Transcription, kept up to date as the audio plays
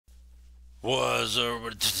Was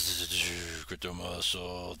Crypto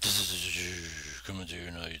Muscle coming to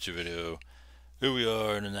another YouTube video. Here we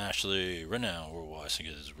are internationally right now. Worldwide, I think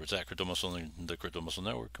it is. We're at Crypto Muscle and the Crypto Muscle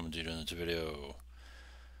Network coming to you another video.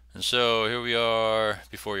 And so here we are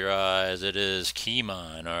before your eyes. It is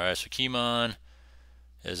Keymon. All right, so Keymon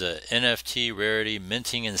is a NFT rarity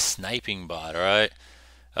minting and sniping bot. All right.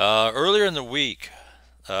 Earlier in the week,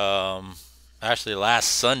 actually last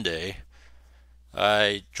Sunday,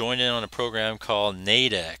 I joined in on a program called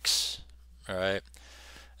Nadex, all right,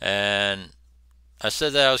 and I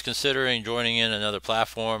said that I was considering joining in another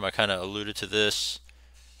platform. I kind of alluded to this,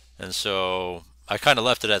 and so I kind of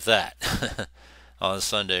left it at that on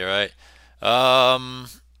Sunday, right?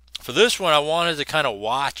 For this one, I wanted to kind of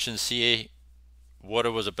watch and see what it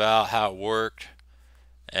was about, how it worked,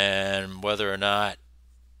 and whether or not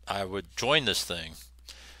I would join this thing.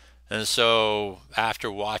 And so after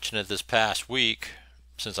watching it this past week,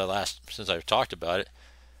 since I talked about it,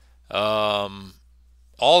 all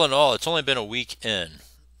in all, it's only been a week in.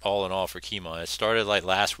 All in all for Keymon, it started like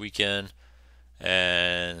last weekend,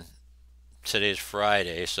 and today's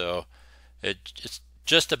Friday, so it's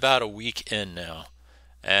just about a week in now.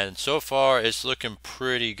 And so far, it's looking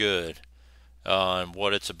pretty good on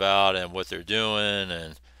what it's about and what they're doing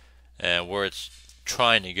and where it's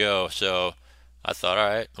trying to go. So I thought, all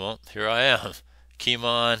right, well, here I am,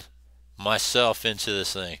 Keymon, myself into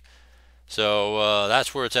this thing. So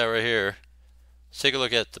that's where it's at right here. Let's take a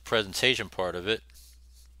look at the presentation part of it.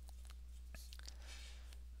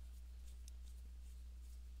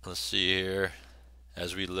 Let's see here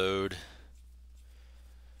as we load.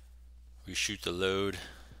 We shoot the load.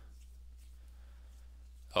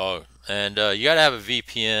 Oh, and you gotta have a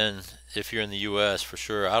VPN if you're in the US for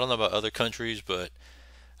sure. I don't know about other countries, but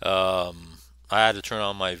I had to turn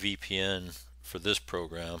on my VPN for this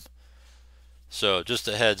program. So just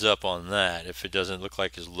a heads up on that. If it doesn't look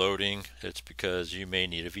like it's loading, it's because you may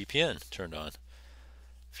need a VPN turned on.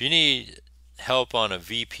 If you need help on a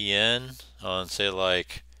VPN, on say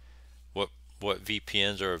like what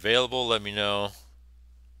VPNs are available, let me know,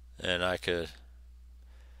 and I could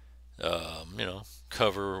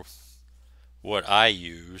cover what I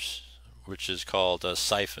use, which is called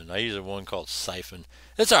Siphon. I use one called Siphon.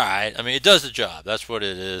 It's alright. I mean, it does the job. That's what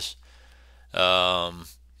it is.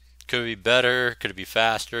 Could it be better? Could it be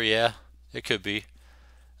faster? Yeah, it could be.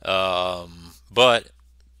 But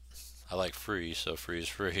I like free, so free is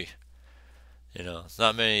free.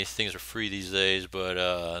 Not many things are free these days, but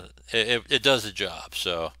it does the job.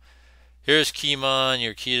 So here's Keymon,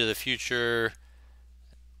 your key to the future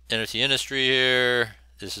NFT industry here.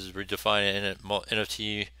 This is redefining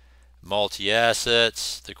NFT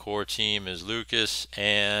multi-assets. The core team is Lucas,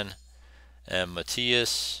 Ann, and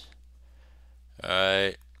Matthias.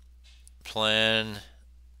 Alright. Plan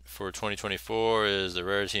for 2024 is the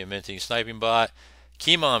rarity and minting sniping bot.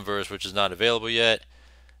 Keymonverse, which is not available yet.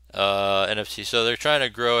 NFT. So they're trying to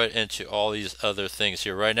grow it into all these other things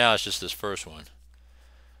here. Right now it's just this first one.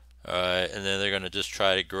 Alright, and then they're going to just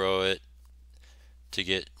try to grow it to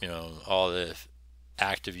get, all the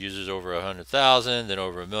active users over 100,000, then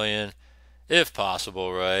over 1 million, if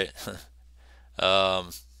possible, right?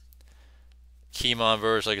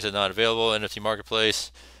 Keymonverse, like I said, not available. NFT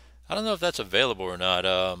Marketplace, I don't know if that's available or not.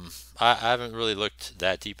 I haven't really looked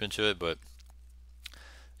that deep into it, but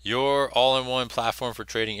your all-in-one platform for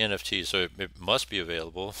trading NFTs, so it must be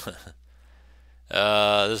available.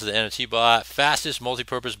 This is the NFT bot, fastest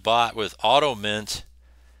multi-purpose bot with auto mint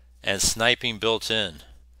and sniping built in.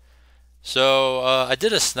 So I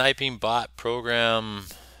did a sniping bot program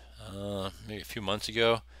maybe a few months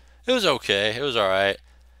ago. It was okay. It was all right.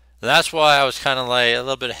 And that's why I was kind of like a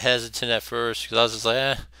little bit hesitant at first, because I was just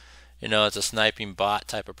like, it's a sniping bot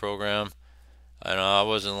type of program. I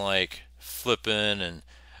wasn't like flipping and,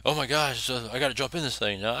 oh my gosh, I got to jump in this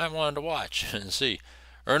thing. No, I wanted to watch and see.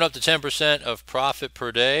 Earn up to 10% of profit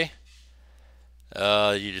per day.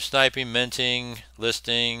 You do sniping, minting,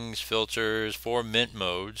 listings, filters, 4 mint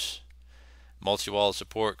modes, multi-wallet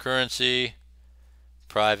support currency,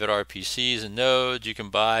 private RPCs and nodes you can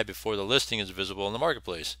buy before the listing is visible in the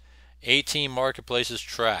marketplace. 18 marketplaces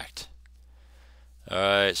tracked.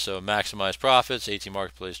 Alright, so maximize profits, 18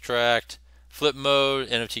 marketplace tracked. Flip mode,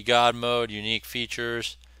 NFT God mode, unique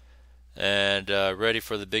features, and ready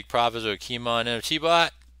for the big profits of a Keymon NFT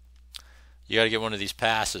bot. You got to get one of these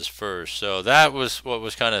passes first. So that was what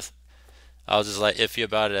was kind of, I was just like iffy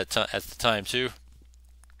about it at the time too.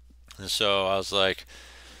 And so I was like,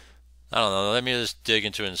 I don't know, let me just dig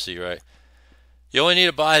into it and see, right? You only need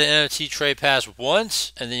to buy the NFT trade pass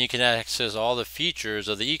once, and then you can access all the features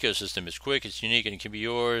of the ecosystem. It's quick, it's unique, and it can be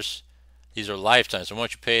yours these are lifetime. So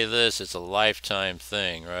once you pay this, it's a lifetime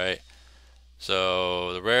thing, right?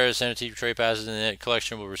 So the rarest NFT trade passes in the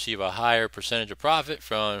collection will receive a higher percentage of profit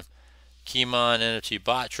from Keymon NFT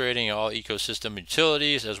bot trading, all ecosystem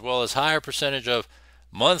utilities, as well as higher percentage of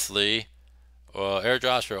monthly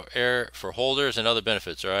airdrops for holders and other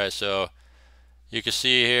benefits. All right, so you can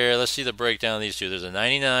see here. Let's see the breakdown of these two. There's a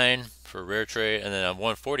 99 for rare trade, and then a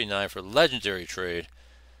 149 for legendary trade.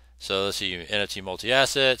 So let's see, NFT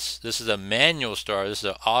multi-assets. This is a manual start. This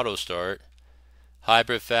is an auto start.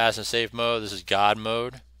 Hybrid, fast, and safe mode. This is God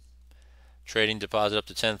mode. Trading deposit up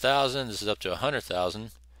to 10,000. This is up to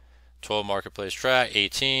 100,000. 12 marketplace track.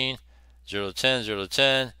 18. 0 to 10. 0 to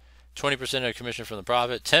 10. 20% of the commission from the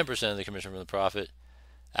profit. 10% of the commission from the profit.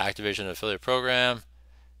 Activation of affiliate program.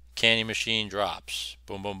 Candy machine drops.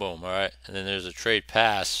 Boom, boom, boom. All right. And then there's a trade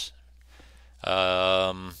pass.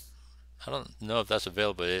 I don't know if that's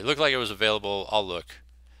available. It looked like it was available. I'll look.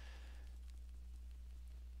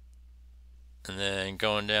 And then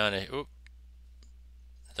going down, oop,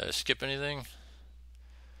 did I skip anything?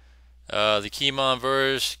 The Keymon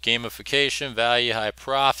verse, gamification, value, high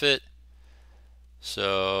profit.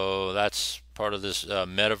 So that's part of this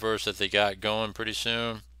metaverse that they got going pretty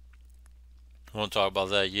soon. Won't talk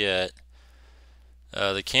about that yet.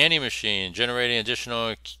 The candy machine, generating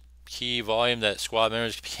additional key volume that squad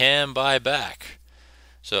members can buy back.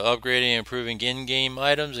 So upgrading and improving in-game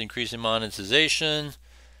items, increasing monetization.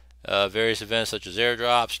 Various events such as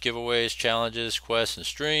airdrops, giveaways, challenges, quests, and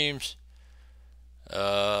streams.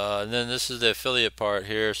 And then this is the affiliate part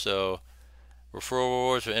here. So referral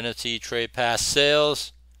rewards for NFT trade pass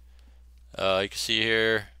sales. You can see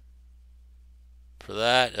here for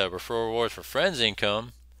that. Referral rewards for friends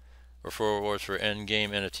income. Referral rewards for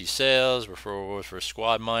end-game NFT sales. Referral rewards for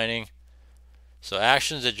squad mining. So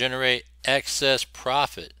actions that generate excess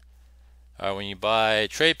profit. When you buy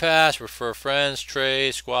Trade Pass, refer friends,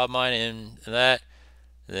 trade, squad mine, and that,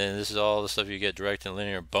 then this is all the stuff you get direct and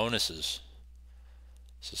linear bonuses.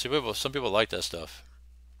 So some people like that stuff.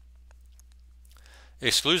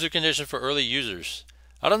 Exclusive condition for early users.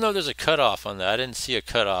 I don't know if there's a cutoff on that. I didn't see a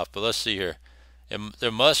cutoff, but let's see here.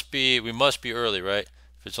 We must be early, right?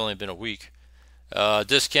 If it's only been a week.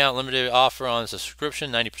 Discount limited offer on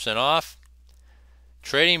subscription, 90% off.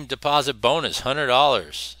 Trading deposit bonus,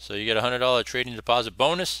 $100. So you get a $100 trading deposit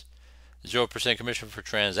bonus, 0% commission for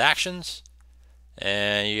transactions,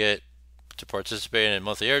 and you get to participate in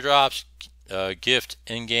monthly airdrops, gift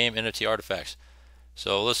in-game NFT artifacts.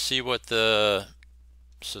 So let's see what the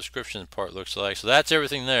subscription part looks like. So that's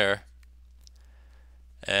everything there.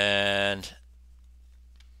 And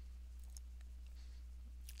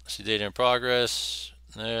see data in progress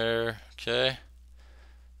there. Okay.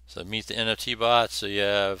 So meet the NFT bot. So you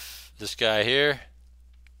have this guy here.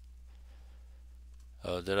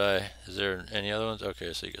 Oh, is there any other ones?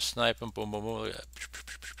 Okay, so you can snipe them. Boom, boom, boom. Look at that.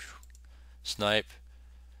 Snipe.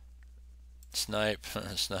 Snipe.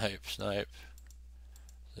 Snipe. Snipe.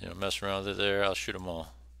 You know, mess around with it there. I'll shoot them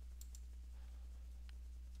all.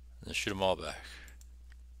 And then shoot them all back.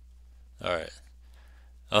 Alright.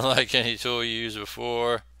 Unlike any tool you used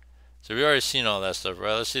before. So we've already seen all that stuff,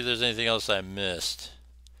 right? Let's see if there's anything else I missed.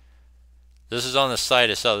 This is on the site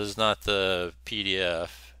itself. This is not the PDF.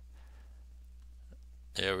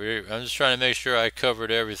 Yeah, I'm just trying to make sure I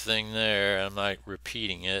covered everything there. I'm not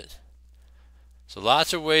repeating it. So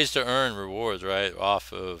lots of ways to earn rewards, right?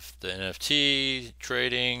 Off of the NFT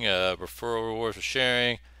trading, referral rewards for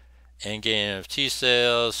sharing, in-game NFT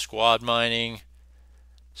sales, squad mining.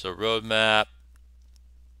 So roadmap.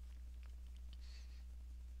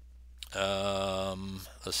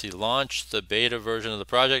 Let's see, launch the beta version of the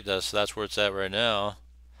project. That's where it's at right now.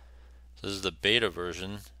 So this is the beta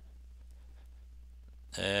version.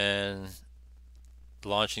 And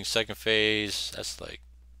launching second phase, that's like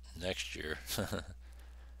next year.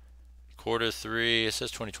 Quarter 3, it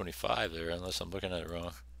says 2025 there, unless I'm looking at it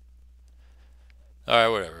wrong.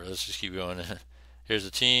 Alright, whatever, let's just keep going. Here's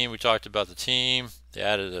the team. We talked about the team. They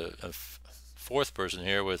added a fourth person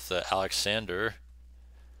here with Alexander.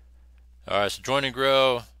 Alright, so join and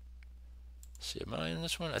grow. Let's see, am I in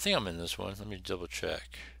this one? I think I'm in this one. Let me double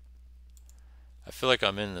check. I feel like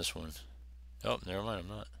I'm in this one. Oh, never mind, I'm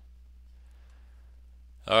not.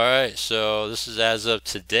 Alright, so this is as of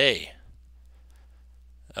today.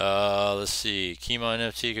 Let's see. Keymon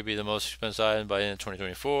NFT could be the most expensive item by the end of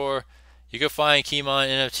 2024. You can find Keymon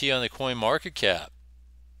NFT on the coin market cap.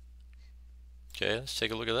 Okay, let's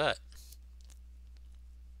take a look at that.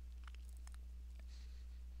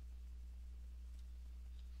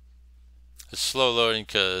 It's slow loading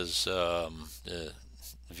because the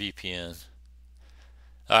VPN.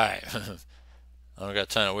 Alright. I don't got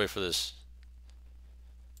time to wait for this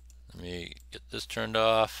Let me get this turned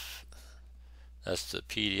off. That's the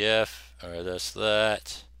PDF. Alright, that's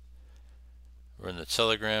that. We're in the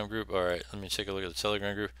Telegram group. Alright, let me take a look at the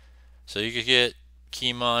Telegram group. So you could get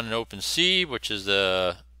Keymon and OpenSea, which is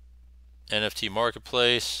the NFT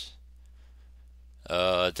marketplace.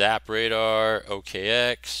 DAP Radar,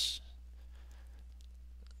 OKX.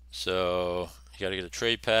 So you got to get a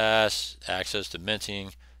trade pass, access to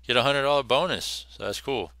minting, get a $100 bonus. So that's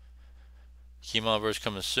cool. Keymonverse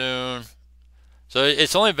coming soon. So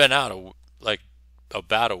it's only been out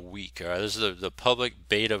about a week. All right, this is the public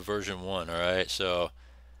beta version 1. All right, so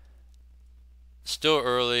still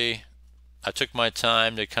early. I took my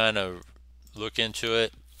time to kind of look into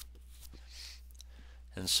it,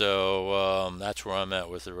 and so that's where I'm at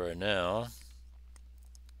with it right now.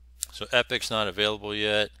 So Epic's not available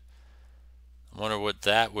yet. I wonder what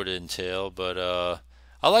that would entail, but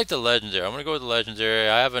I like the legendary. I'm gonna go with the legendary.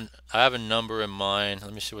 I have a number in mind.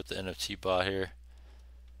 Let me see what the NFT bought here.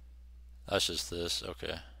 That's just this.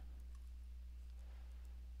 Okay.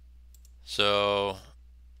 So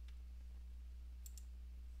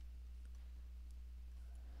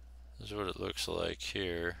this is what it looks like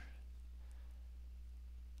here.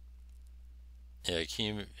 Yeah,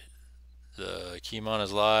 the Keymon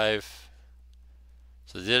is live.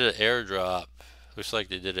 So they did an airdrop. Looks like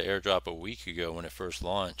they did an airdrop a week ago when it first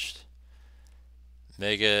launched.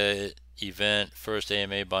 Mega event, first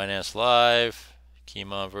AMA Binance Live,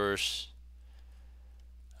 Keymonverse.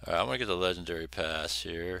 Alright, I'm gonna get the legendary pass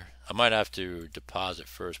here. I might have to deposit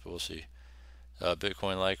first, but we'll see.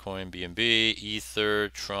 Bitcoin, Litecoin, BNB, Ether,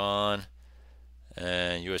 Tron,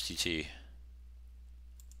 and USDT.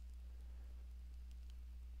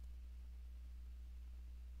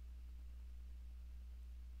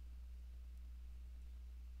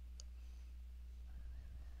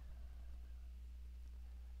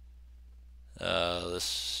 Let's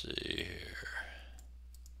see here.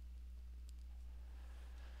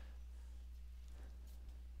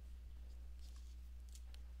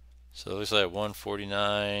 So it looks like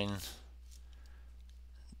 149.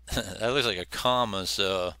 That looks like a comma,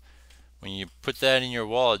 so when you put that in your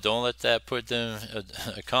wallet, don't let that put them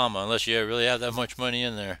a comma unless you really have that much money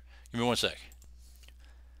in there. Give me one sec.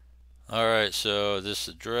 Alright, so this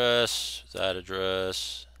address, that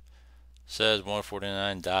address says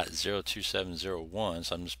 149.02701,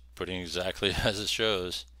 so I'm just putting exactly as it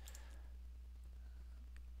shows.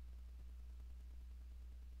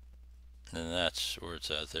 And that's where it's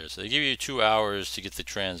at there. So they give you 2 hours to get the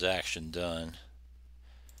transaction done.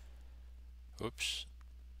 Oops.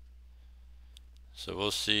 So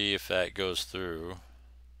we'll see if that goes through.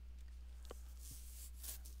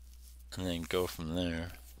 And then go from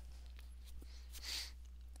there.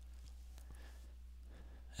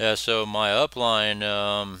 Yeah, so my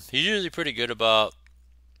upline, he's usually pretty good about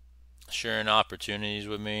sharing opportunities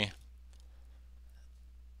with me.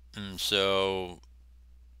 And so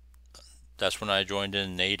that's when I joined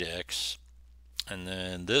in Nadex. And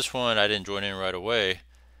then this one, I didn't join in right away.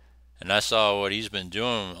 And I saw what he's been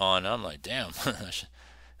doing on. I'm like, damn. If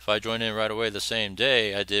I joined in right away the same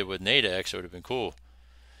day I did with Nadex, it would have been cool.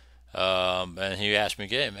 And he asked me,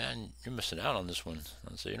 hey, man, you're missing out on this one.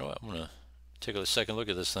 I said, you know what? I'm going to take a second look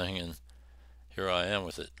at this thing. And here I am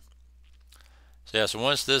with it. So yeah, so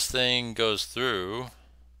once this thing goes through,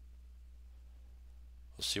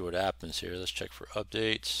 we'll see what happens here. Let's check for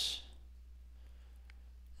updates.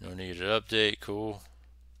 No needed update. Cool.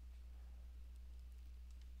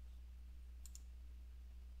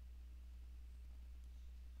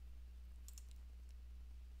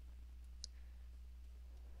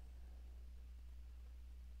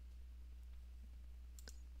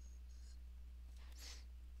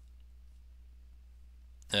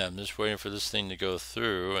 Yeah, I'm just waiting for this thing to go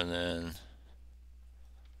through, and then let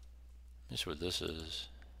me see what this is.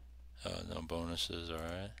 No bonuses. All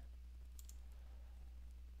right.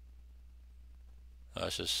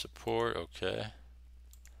 It's just support. Okay.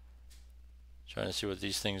 Trying to see what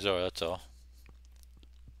these things are. That's all.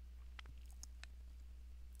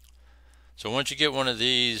 So once you get one of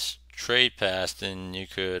these trade pass, then you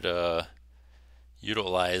could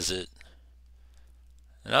utilize it.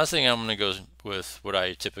 And I think I'm gonna go with what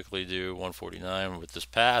I typically do, 149 with this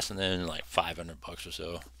pass, and then like $500 or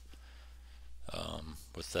so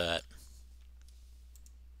with that.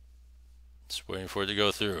 Just waiting for it to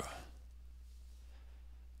go through.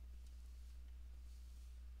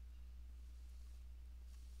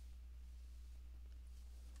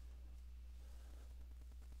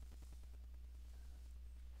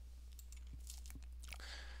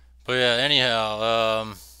 But yeah,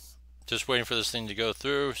 anyhow, just waiting for this thing to go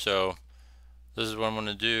through. So this is what I'm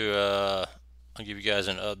gonna do. I'll give you guys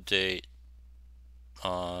an update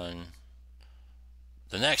on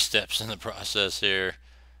the next steps in the process here,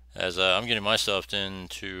 as I'm getting myself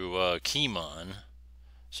into Keymon,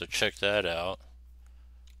 so check that out.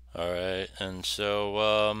 Alright, and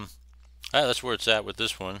so that's where it's at with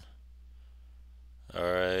this one.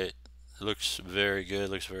 Alright, looks very good,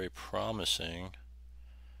 looks very promising.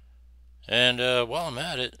 And while I'm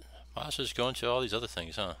at it, I'll just go into all these other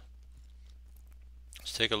things, huh?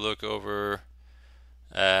 Let's take a look over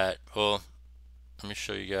at, well, let me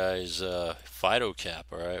show you guys Fido Cap.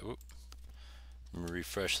 Alright, let me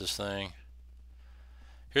refresh this thing.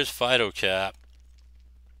 Here's Fido Cap.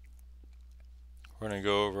 We're going to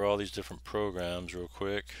go over all these different programs real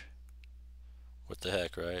quick. What the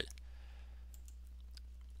heck, right?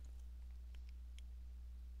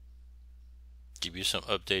 Give you some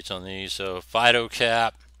updates on these. So Fido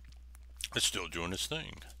Cap, it's still doing its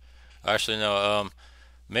thing. Actually, no.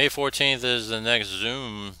 May 14th is the next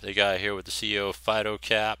Zoom they got here with the CEO of Fido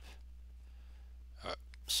Cap.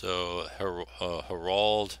 So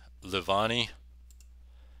Harold Livani.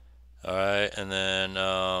 All right, and then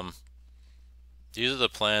these are the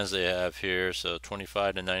plans they have here. So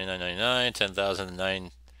 25 to 99.99, 10,000 to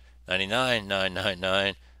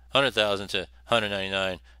 999.999, 100,000 to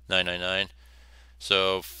 199.999.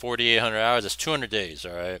 So 4,800 hours. That's 200 days.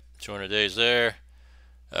 All right, 200 days there.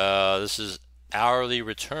 This is hourly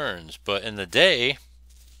returns, but in the day,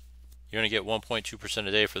 you're gonna get 1.2%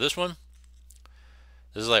 a day for this one.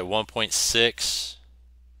 This is like 1.6.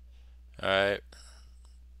 All right.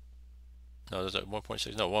 No, there's like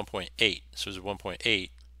 1.6. No, 1.8. So it's 1.8.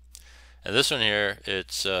 And this one here,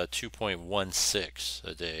 it's 2.16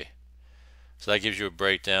 a day. So that gives you a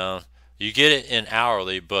breakdown. You get it in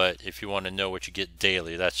hourly, but if you want to know what you get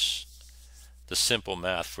daily, that's the simple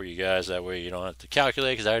math for you guys. That way you don't have to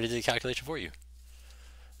calculate, because I already did the calculation for you.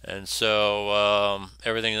 And so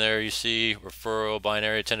everything there you see, referral,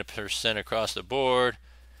 binary, 10% across the board.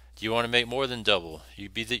 Do you want to make more than double? You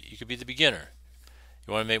could be the beginner.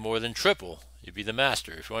 You want to make more than triple? You'd be the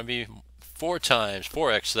master. If you want to be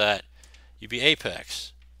 4x that, you'd be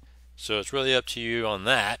apex. So it's really up to you on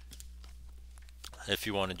that, if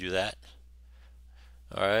you want to do that.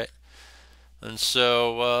 All right. And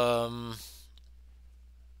so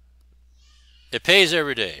it pays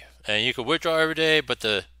every day, and you can withdraw every day, but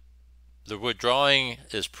the withdrawing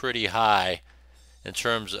is pretty high in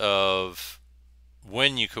terms of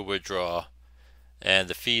when you could withdraw and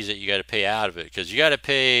the fees that you got to pay out of it, because you got to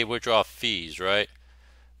pay withdrawal fees, right?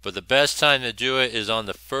 But the best time to do it is on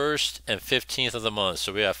the 1st and 15th of the month.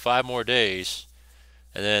 So we have 5 more days,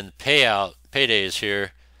 and then payday is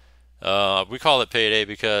here. We call it payday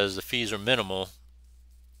because the fees are minimal,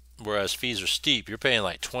 whereas fees are steep. You're paying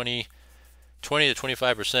like 20 to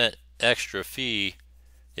 25% extra fee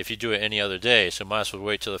if you do it any other day. So might as well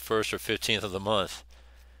wait till the 1st or 15th of the month.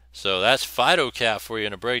 So that's Fido Cap for you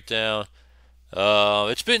in a breakdown.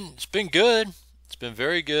 It's been good. It's been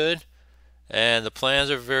very good, and the plans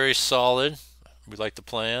are very solid. We like the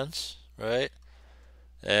plans, right?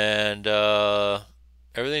 And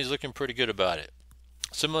everything's looking pretty good about it.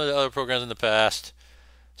 Similar to other programs in the past.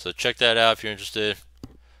 So check that out if you're interested.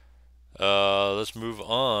 Let's move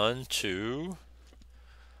on to,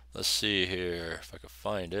 let's see here if I can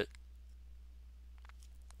find it.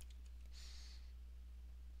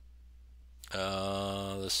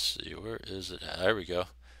 Let's see, where is it? There we go.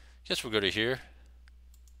 Guess we'll go to here.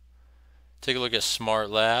 Take a look at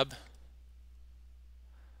Smart Lab.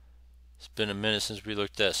 It's been a minute since we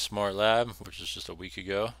looked at Smart Lab, which was just a week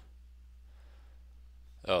ago.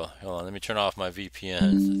 Oh, hold on, let me turn off my VPN.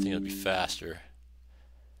 I think it'll be faster.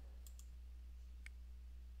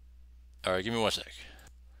 Alright, give me 1 sec.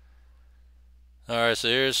 Alright, so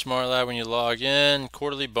here's Smart Lab when you log in.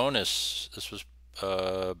 Quarterly bonus. This was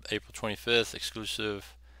April 25th,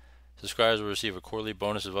 exclusive. Subscribers will receive a quarterly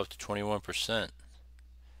bonus of up to 21%.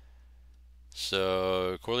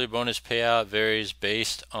 So quarterly bonus payout varies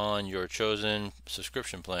based on your chosen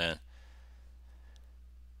subscription plan.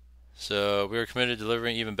 So we are committed to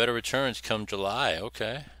delivering even better returns come July.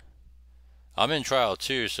 Okay. I'm in trial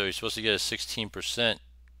too, so you're supposed to get a 16%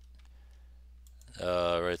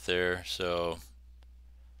 right there. So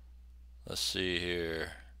let's see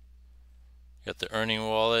here. Got the earning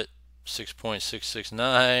wallet,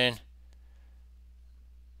 6.669.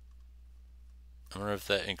 I wonder if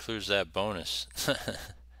that includes that bonus.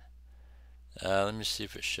 Let me see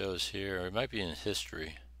if it shows here. Or it might be in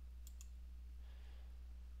history.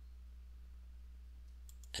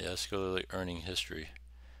 Yeah, let's go to the earning history.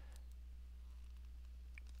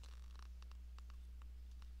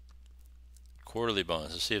 quarterly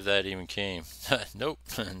bonus. Let's see if that even came. Nope,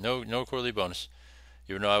 no quarterly bonus,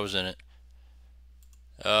 even though I was in it.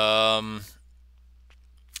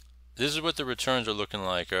 This is what the returns are looking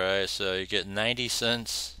like. All right, so you get 90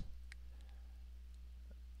 cents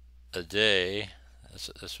a day.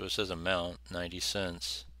 That's what it says, amount, 90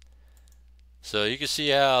 cents. So you can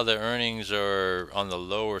see how the earnings are on the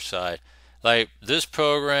lower side. Like this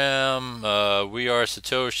program, We Are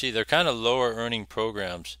Satoshi, they're kind of lower earning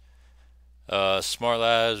programs. Smart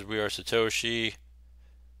Labs, We Are Satoshi,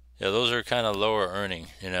 yeah, those are kind of lower earning,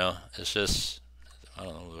 you know. It's just, I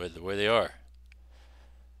don't know, the way they are.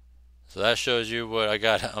 So that shows you what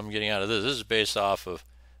I'm getting out of this. This is based off of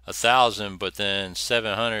 1,000, but then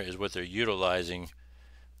 700 is what they're utilizing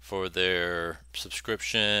for their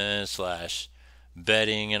subscription /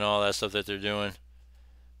 betting and all that stuff that they're doing,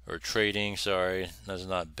 or trading. Sorry, that's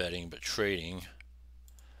not betting, but trading.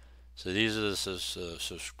 So these are the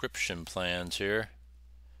subscription plans here.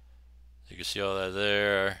 You can see all that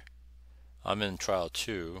there. I'm in trial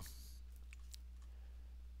 2.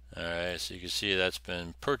 Alright, so you can see that's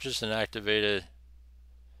been purchased and activated.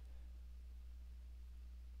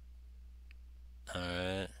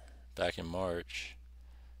 Alright, back in March.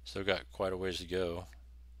 Still got quite a ways to go.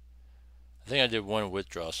 I think I did 1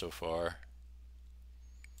 withdrawal so far.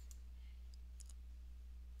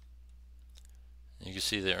 You can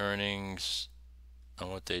see the earnings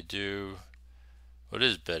on what they do. What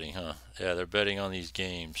is betting, huh? Yeah, they're betting on these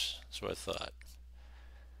games. That's what I thought.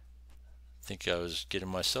 I think I was getting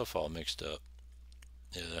myself all mixed up.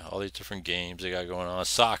 Yeah, all these different games they got going on.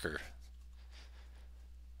 Soccer.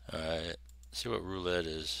 Alright, see what roulette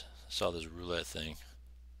is. I saw this roulette thing.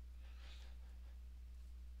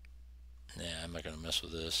 Nah, I'm not gonna mess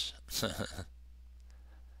with this.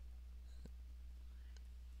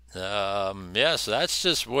 Yeah, so that's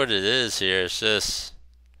just what it is here. It's just,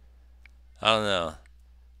 I don't know.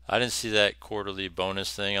 I didn't see that quarterly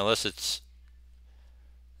bonus thing, unless it's,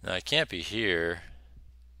 now it can't be here.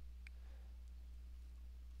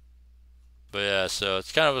 But yeah, so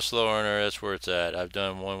it's kind of a slow earner. That's where it's at. I've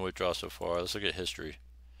done 1 withdrawal so far. Let's look at history.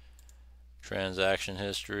 Transaction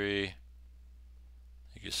history.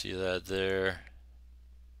 You can see that there.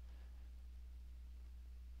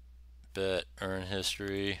 Bet, earn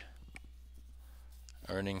history.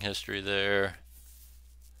 Earning history there.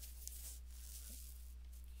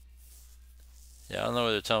 Yeah, I don't know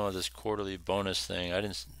what they're talking about, this quarterly bonus thing.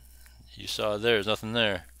 You saw it there. There's nothing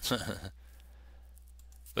there.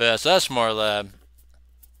 But yeah, so that's Smart Lab.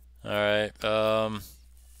 Alright,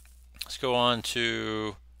 let's go on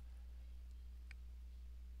to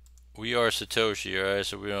We Are Satoshi. Alright,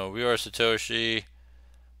 so We Are Satoshi.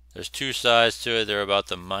 There's 2 sides to it. They're about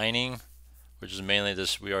the mining, which is mainly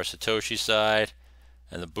this We Are Satoshi side,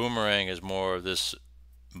 and the Boomerang is more of this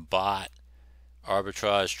bot,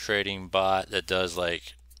 arbitrage trading bot that does,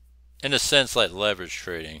 like, in a sense, like leverage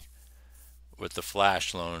trading with the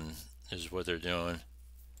flash loan is what they're doing.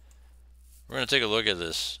 We're going to take a look at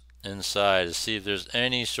this inside to see if there's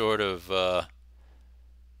any sort of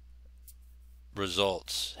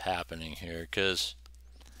results happening here, because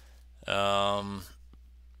I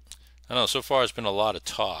don't know, so far it's been a lot of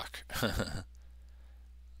talk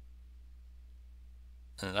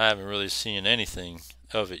and I haven't really seen anything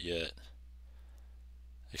of it yet,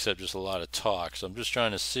 except just a lot of talk. So I'm just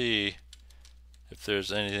trying to see if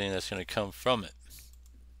there's anything that's going to come from it,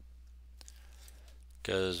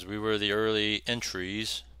 because we were the early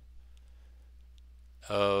entries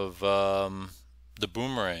of the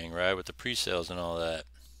Boomerang, right, with the pre-sales and all that.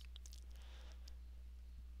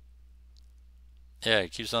 Yeah,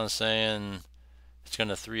 it keeps on saying it's going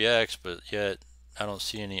to 3x, but yet I don't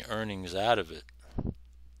see any earnings out of it.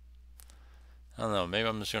 I don't know, maybe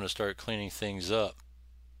I'm just going to start cleaning things up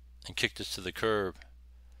and kick this to the curb,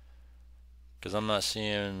 because I'm not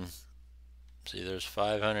seeing, see, there's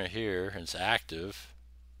 500 here, it's active.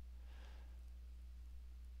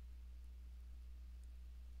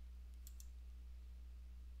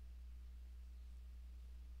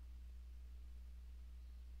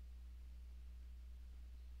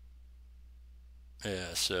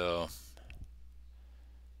 Yeah, so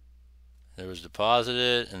there was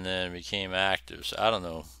deposited and then became active. So I don't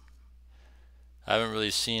know. I haven't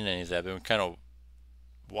really seen anything. I've been kind of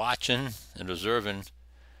watching and observing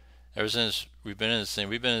ever since we've been in this thing.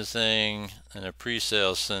 We've been in this thing in a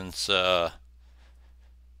pre-sale since was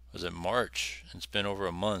it March? It's been over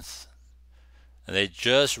a month. And they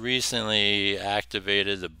just recently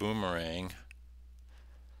activated the Boomerang.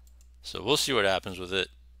 So we'll see what happens with it.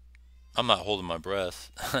 I'm not holding my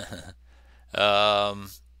breath. And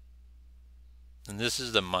this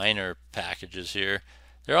is the miner packages here.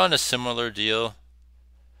 They're on a similar deal,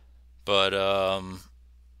 but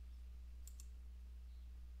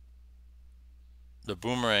the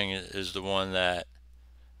Boomerang is the one that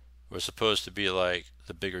was supposed to be like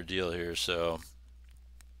the bigger deal here, so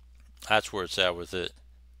that's where it's at with it.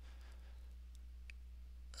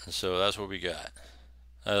 And so that's what we got.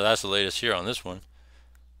 That's the latest here on this one.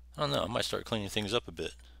 I don't know, I might start cleaning things up a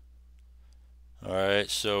bit. Alright,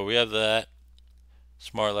 so we have that.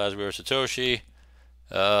 Smart Labs, we are Satoshi.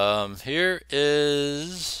 Here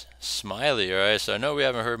is Smili. Alright, so I know we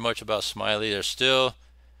haven't heard much about Smili. They're still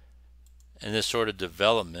in this sort of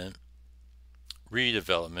development,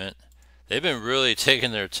 redevelopment. They've been really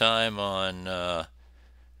taking their time on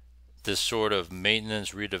this sort of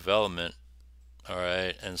maintenance redevelopment.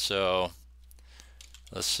 Alright, and so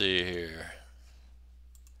let's see here.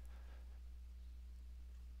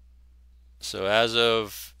 So as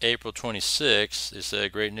of April 26th, they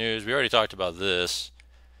said great news. We already talked about this.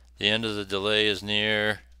 The end of the delay is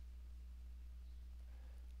near.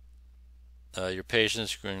 Your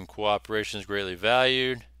patience and cooperation is greatly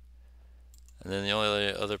valued. And then the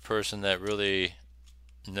only other person that really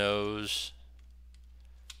knows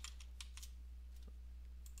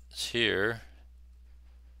is here.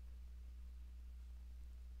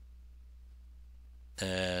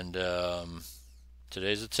 And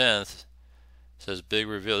today's the 10th. It says big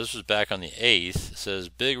reveal. This was back on the 8th. It says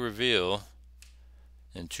big reveal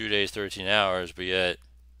in 2 days, 13 hours, but yet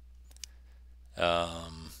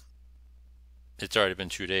it's already been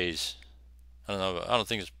 2 days. I don't know. I don't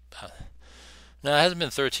think it's. No, it hasn't been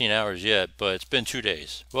 13 hours yet, but it's been 2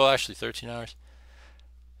 days. Well, actually, 13 hours.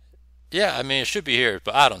 Yeah, I mean, it should be here,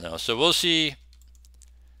 but I don't know. So we'll see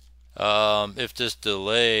if this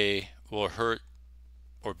delay will hurt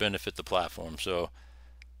or benefit the platform. So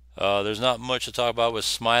there's not much to talk about with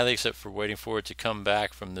Smili except for waiting for it to come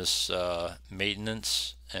back from this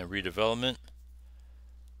maintenance and redevelopment.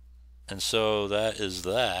 And so that is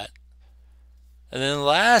that. And then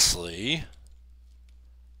lastly,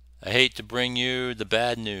 I hate to bring you the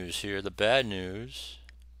bad news here. The bad news,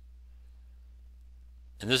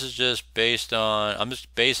 and this is just based on, I'm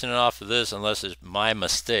just basing it off of this unless it's my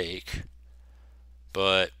mistake,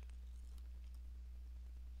 but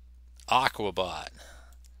Aquabot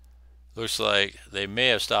looks like they may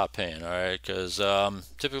have stopped paying. Alright, because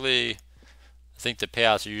typically I think the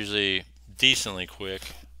payouts are usually decently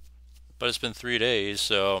quick, but it's been 3 days,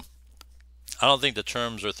 so I don't think the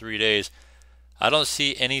terms are 3 days. I don't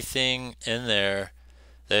see anything in there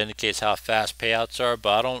that indicates how fast payouts are,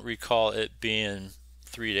 but I don't recall it being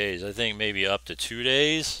 3 days. I think maybe up to 2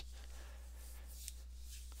 days.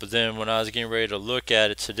 But then when I was getting ready to look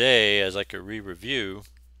at it today as like a re-review,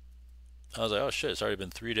 I was like, oh shit, it's already been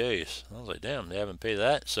 3 days. I was like, damn, they haven't paid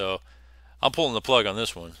that. So I'm pulling the plug on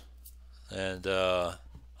this one. And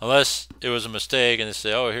unless it was a mistake and they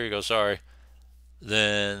say, oh, here you go, sorry,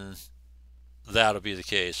 then that'll be the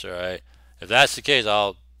case. Alright, if that's the case,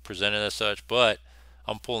 I'll present it as such, but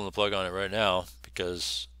I'm pulling the plug on it right now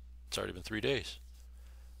because it's already been 3 days.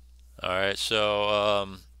 Alright,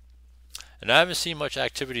 so and I haven't seen much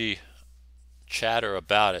activity chatter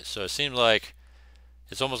about it, so it seems like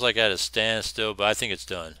it's almost like at a standstill, but I think it's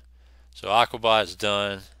done. So Aquabot is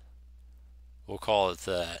done. We'll call it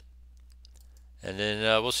that. And then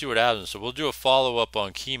we'll see what happens. So we'll do a follow-up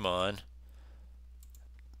on Keymon.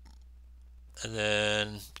 And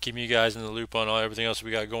then keeping you guys in the loop on everything else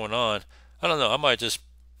we got going on. I don't know. I might just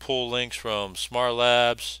pull links from Smart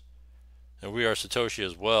Labs and We Are Satoshi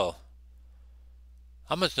as well.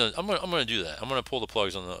 I'm gonna do that. I'm gonna pull the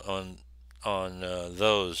plugs on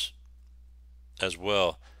those as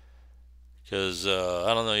well, because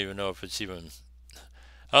I don't even know if it's even.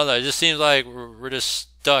 I don't know. It just seems like we're just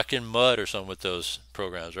stuck in mud or something with those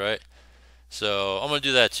programs, right? So I'm gonna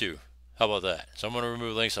do that too. How about that? So I'm gonna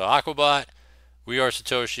remove links to Aquabot, We Are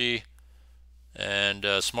Satoshi, and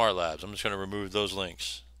Smart Labs. I'm just gonna remove those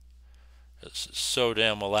links. It's so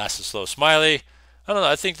damn molasses slow. Smili, I don't know.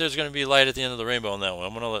 I think there's gonna be light at the end of the rainbow on that one.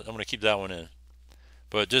 I'm gonna keep that one in.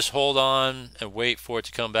 But just hold on and wait for it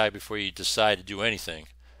to come back before you decide to do anything.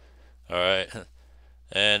 Alright.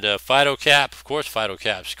 And FidoCap, of course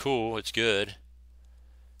FidoCap's cool, it's good.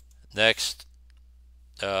 Next,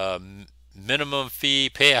 minimum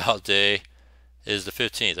fee payout day is the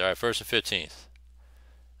 15th. Alright, 1st and 15th.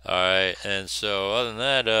 Alright, and so other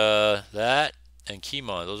than that, that and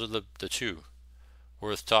Keymon, those are the two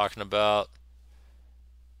worth talking about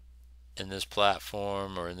in this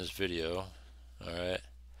platform or in this video. Alright,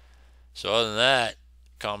 so other than that,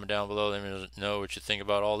 comment down below, let me know what you think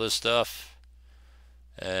about all this stuff.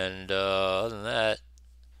 And other than that,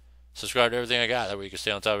 subscribe to everything I got. That way you can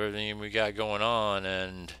stay on top of everything we got going on.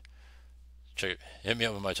 And hit me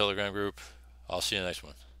up with my Telegram group. I'll see you in the next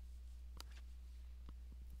one.